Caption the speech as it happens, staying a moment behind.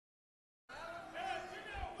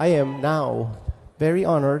I am now very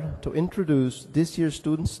honored to introduce this year's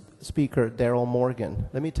student speaker, Darryl Morgan.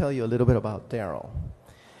 Let me tell you a little bit about Darryl.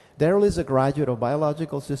 Darryl is a graduate of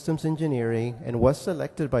Biological Systems Engineering and was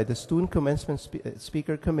selected by the Student Commencement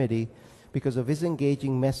Speaker Committee because of his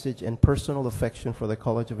engaging message and personal affection for the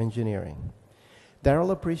College of Engineering. Darryl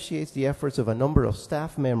appreciates the efforts of a number of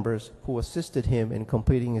staff members who assisted him in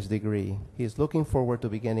completing his degree. He is looking forward to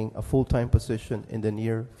beginning a full-time position in the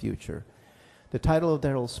near future. The title of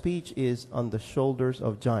Darryl's speech is On the Shoulders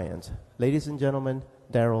of Giants. Ladies and gentlemen,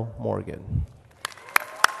 Darryl Morgan.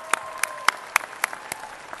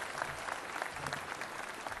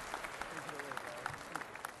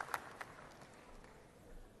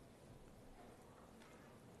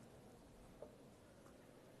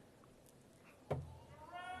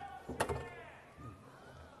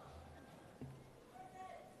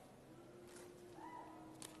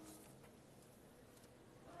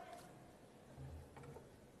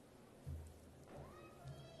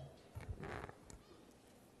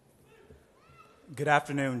 Good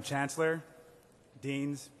afternoon, Chancellor,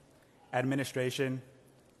 Deans, Administration,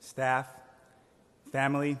 staff,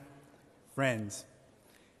 family, friends,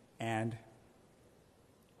 and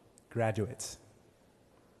graduates.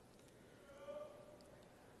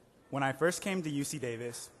 When I first came to UC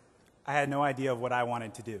Davis, I had no idea of what I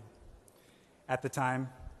wanted to do. At the time,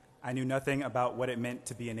 I knew nothing about what it meant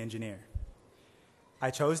to be an engineer.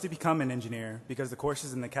 I chose to become an engineer because the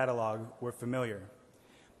courses in the catalog were familiar.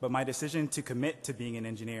 But my decision to commit to being an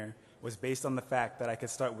engineer was based on the fact that I could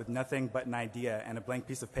start with nothing but an idea and a blank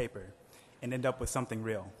piece of paper and end up with something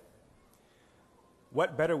real.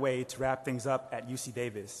 What better way to wrap things up at UC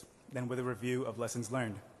Davis than with a review of lessons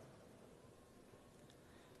learned?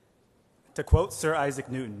 To quote Sir Isaac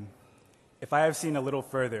Newton, "If I have seen a little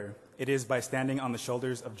further, it is by standing on the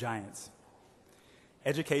shoulders of giants."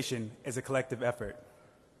 Education is a collective effort.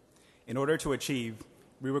 In order to achieve,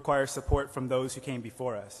 we require support from those who came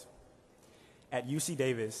before us. At UC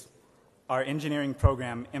Davis, our engineering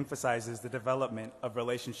program emphasizes the development of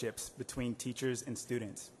relationships between teachers and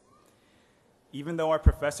students. Even though our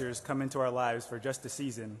professors come into our lives for just a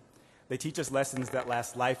season, they teach us lessons that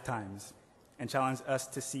last lifetimes and challenge us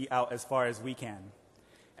to see out as far as we can,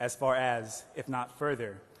 as far as, if not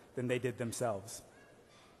further, than they did themselves.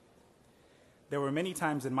 There were many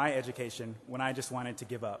times in my education when I just wanted to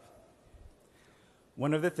give up.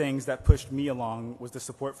 One of the things that pushed me along was the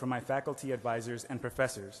support from my faculty advisors and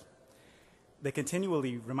professors. They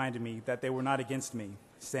continually reminded me that they were not against me,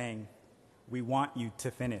 saying, "We want you to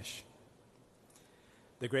finish."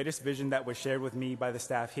 The greatest vision that was shared with me by the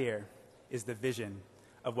staff here is the vision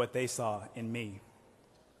of what they saw in me.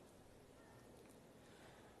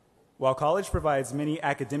 While college provides many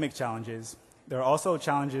academic challenges, there are also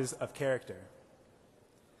challenges of character.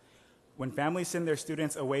 When families send their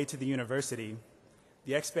students away to the university,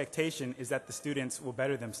 the expectation is that the students will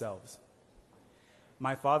better themselves.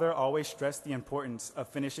 My father always stressed the importance of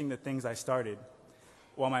finishing the things I started,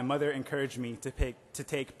 while my mother encouraged me to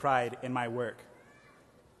take pride in my work.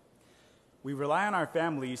 We rely on our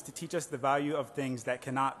families to teach us the value of things that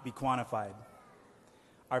cannot be quantified.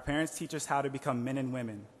 Our parents teach us how to become men and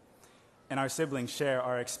women, and our siblings share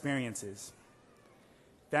our experiences.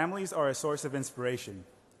 Families are a source of inspiration,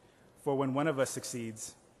 for when one of us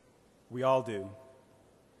succeeds, we all do.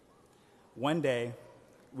 One day,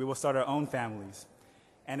 we will start our own families,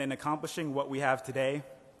 and in accomplishing what we have today,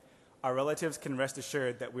 our relatives can rest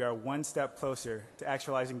assured that we are one step closer to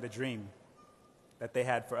actualizing the dream that they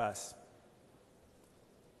had for us.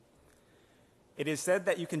 It is said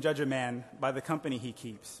that you can judge a man by the company he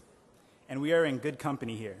keeps, and we are in good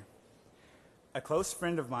company here. A close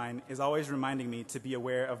friend of mine is always reminding me to be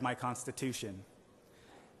aware of my constitution.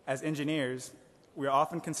 As engineers, we are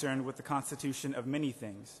often concerned with the constitution of many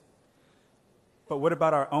things. But what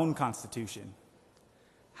about our own constitution?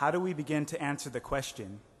 How do we begin to answer the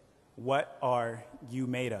question, what are you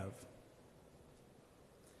made of?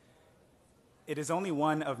 It is only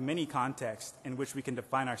one of many contexts in which we can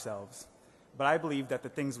define ourselves, but I believe that the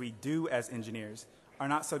things we do as engineers are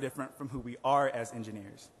not so different from who we are as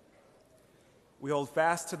engineers. We hold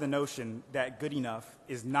fast to the notion that good enough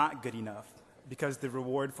is not good enough because the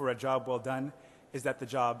reward for a job well done is that the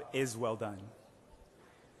job is well done.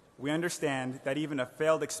 We understand that even a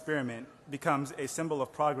failed experiment becomes a symbol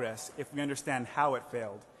of progress if we understand how it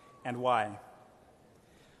failed and why.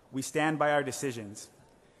 We stand by our decisions.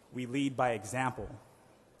 We lead by example.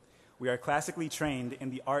 We are classically trained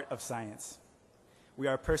in the art of science. We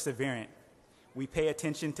are perseverant. We pay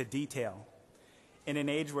attention to detail. In an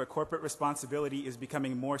age where corporate responsibility is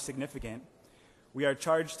becoming more significant, we are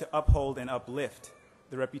charged to uphold and uplift,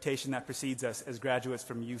 the reputation that precedes us as graduates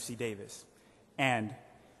from UC Davis, and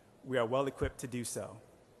we are well equipped to do so.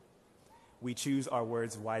 We choose our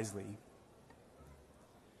words wisely.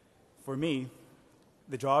 For me,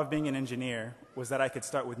 the draw of being an engineer was that I could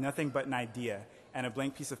start with nothing but an idea and a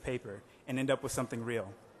blank piece of paper and end up with something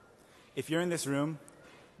real. If you're in this room,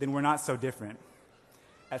 then we're not so different.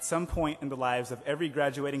 At some point in the lives of every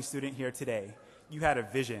graduating student here today, you had a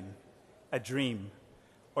vision, a dream,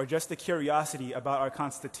 or just a curiosity about our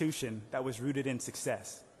Constitution that was rooted in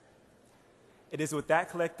success. It is with that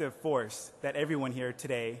collective force that everyone here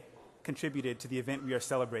today contributed to the event we are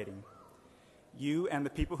celebrating. You and the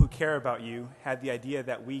people who care about you had the idea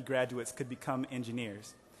that we graduates could become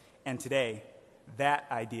engineers, and today, that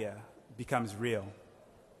idea becomes real.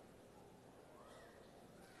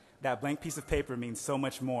 That blank piece of paper means so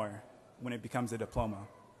much more when it becomes a diploma.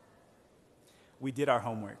 We did our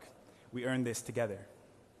homework. We earned this together.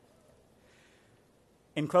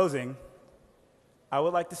 In closing, I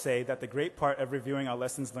would like to say that the great part of reviewing our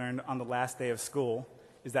lessons learned on the last day of school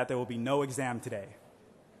is that there will be no exam today.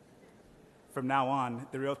 From now on,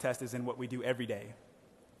 the real test is in what we do every day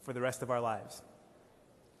for the rest of our lives.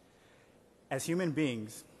 As human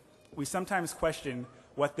beings, we sometimes question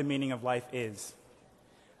what the meaning of life is.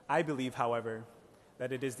 I believe, however,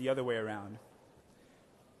 that it is the other way around,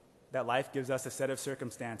 that life gives us a set of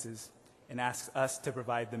circumstances and asks us to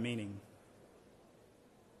provide the meaning.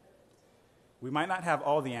 We might not have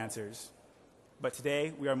all the answers, but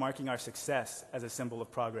today we are marking our success as a symbol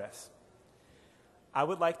of progress. I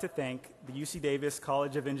would like to thank the UC Davis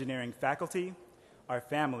College of Engineering faculty, our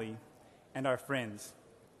family, and our friends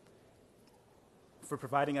for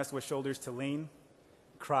providing us with shoulders to lean,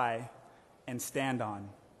 cry, and stand on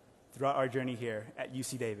throughout our journey here at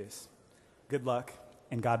UC Davis. Good luck,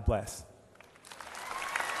 and God bless.